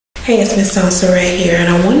Hey, it's Miss Soncerae here, and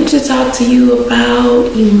I wanted to talk to you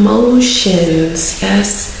about emotions.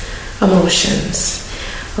 Yes, emotions.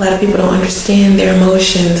 A lot of people don't understand their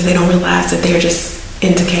emotions. They don't realize that they're just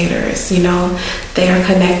indicators, They are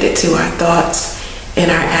connected to our thoughts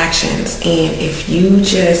and our actions. And if you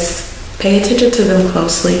just pay attention to them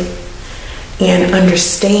closely and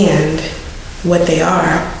understand what they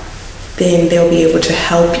are, then they'll be able to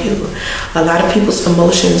help you. A lot of people's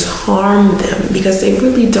emotions harm them because they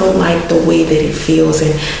really don't like the way that it feels.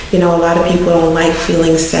 And, a lot of people don't like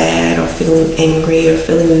feeling sad or feeling angry or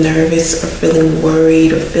feeling nervous or feeling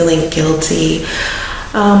worried or feeling guilty.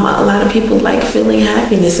 A lot of people like feeling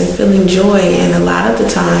happiness and feeling joy. And a lot of the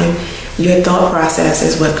time, your thought process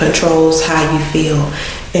is what controls how you feel.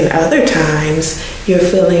 And other times, your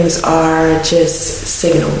feelings are just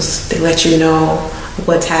signals. They let you know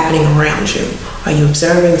what's happening around you. Are you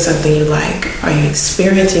observing something you like? Are you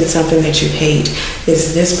experiencing something that you hate?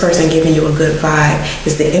 Is this person giving you a good vibe?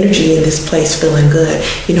 Is the energy in this place feeling good?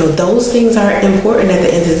 Those things are important at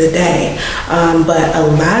the end of the day. But a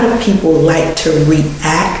lot of people like to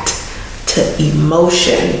react to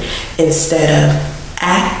emotion instead of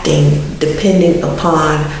acting depending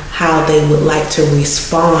upon how they would like to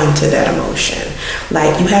respond to that emotion.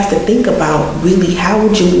 Like, you have to think about really how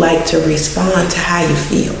would you like to respond to how you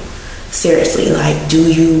feel. Seriously, like,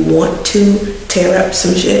 do you want to tear up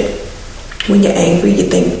some shit? When you're angry, you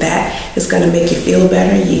think that is going to make you feel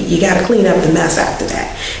better. You got to clean up the mess after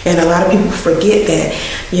that. And a lot of people forget that,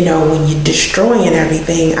 when you're destroying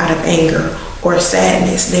everything out of anger or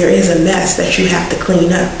sadness, there is a mess that you have to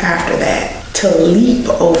clean up after that. To leap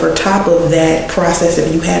over top of that process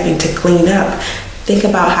of you having to clean up, think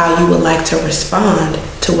about how you would like to respond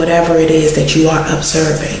to whatever it is that you are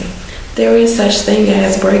observing. There is such thing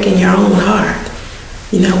as breaking your own heart.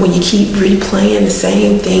 When you keep replaying the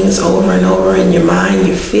same things over and over in your mind,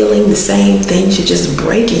 you're feeling the same things, you're just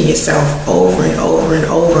breaking yourself over and over and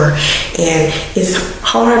over. And it's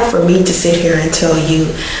hard for me to sit here and tell you,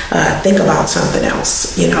 think about something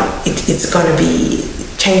else. It's going to be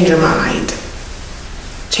change your mind.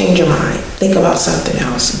 Change your mind. Think about something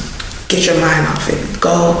else. Get your mind off it.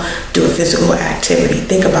 Go do a physical activity.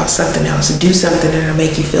 Think about something else. Do something that'll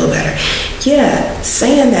make you feel better. Yeah,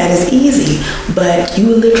 saying that is easy, but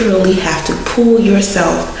you literally have to pull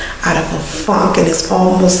yourself out of a funk, and it's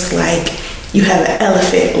almost like you have an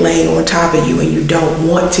elephant laying on top of you and you don't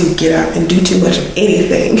want to get up and do too much of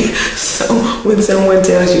anything. So when someone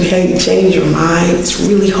tells you, hey, change your mind, it's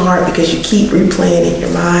really hard because you keep replaying in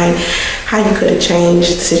your mind how you could have changed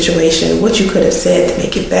the situation, what you could have said to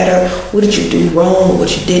make it better, what did you do wrong,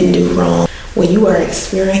 what you didn't do wrong. When you are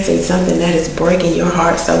experiencing something that is breaking your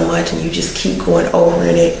heart so much and you just keep going over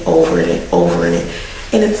it, over it, over it,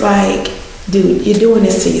 and it's like, dude, you're doing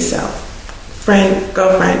this to yourself. Friend,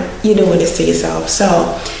 girlfriend, you're doing this to yourself.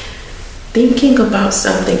 So thinking about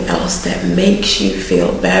something else that makes you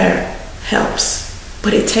feel better helps,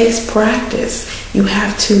 but it takes practice. You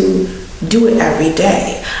have to do it every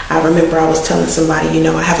day. I remember I was telling somebody,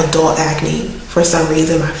 I have adult acne. For some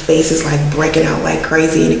reason, my face is like breaking out like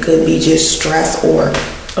crazy, and it could be just stress or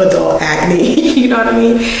adult acne, you know what I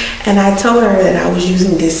mean? And I told her that I was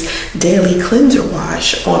using this daily cleanser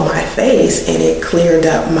wash on my face, and it cleared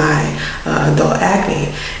up my adult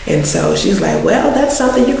acne. And so she's like, well, that's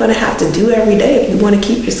something you're going to have to do every day if you want to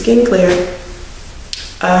keep your skin clear.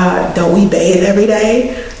 Don't we bathe every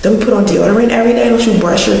day? Don't we put on deodorant every day? Don't you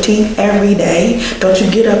brush your teeth every day? Don't you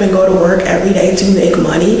get up and go to work every day to make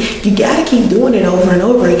money? You got to keep doing it over and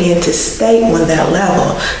over again to stay on that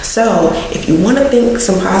level. So if you want to think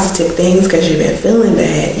some positive things because you've been feeling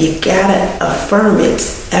bad, you got to affirm it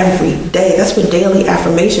every day. That's what daily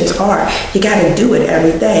affirmations are. You got to do it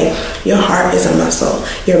every day. Your heart is a muscle.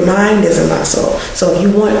 Your mind is a muscle. So if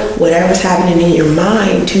you want whatever's happening in your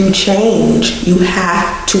mind to change, you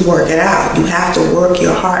have to work it out. You have to work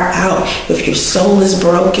your heart out. If your soul is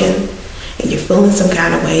broken and you're feeling some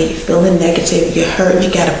kind of way, you're feeling negative, you're hurt, you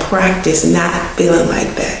got to practice not feeling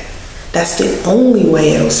like that. That's the only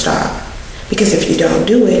way it'll stop. Because if you don't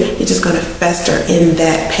do it, you're just going to fester in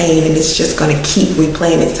that pain, and it's just going to keep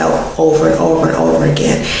replaying itself over and over and over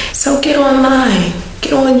again. So get online,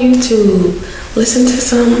 get on YouTube, listen to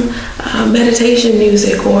some meditation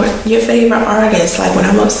music or your favorite artist. Like when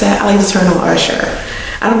I'm upset, I like to turn on Usher.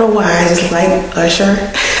 I don't know why, I just like Usher.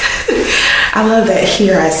 I love that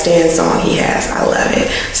Here I Stand song he has. I love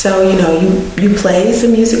it. So, you play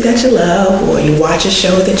some music that you love, or you watch a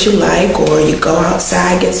show that you like, or you go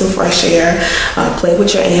outside, get some fresh air, play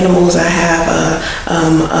with your animals. I have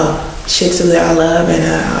a Shih Tzu that I love and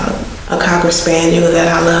a Cocker Spaniel that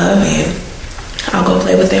I love, and I'll go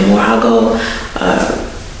play with them, or I'll go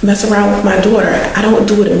mess around with my daughter. I don't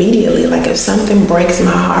do it immediately. Like if something breaks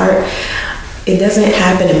my heart, it doesn't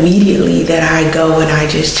happen immediately that I go and I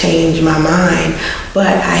just change my mind, but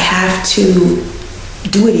I have to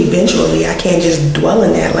do it eventually. I can't just dwell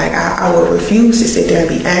in that. Like I would refuse to sit there and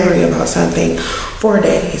be angry about something for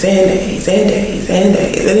days and days and days and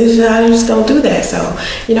days. And I just don't do that. So,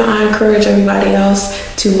 I encourage everybody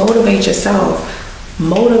else to motivate yourself.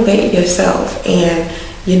 Motivate yourself. And,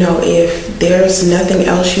 if there's nothing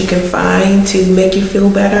else you can find to make you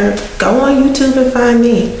feel better, go on YouTube and find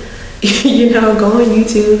me. Go on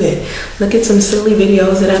YouTube and look at some silly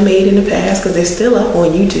videos that I made in the past, because they're still up on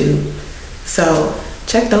YouTube. So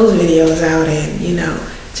check those videos out, and you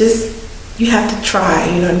have to try.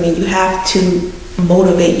 You have to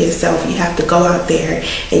motivate yourself. You have to go out there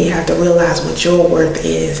and you have to realize what your worth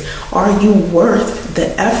is. Are you worth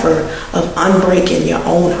the effort of unbreaking your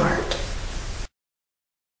own heart?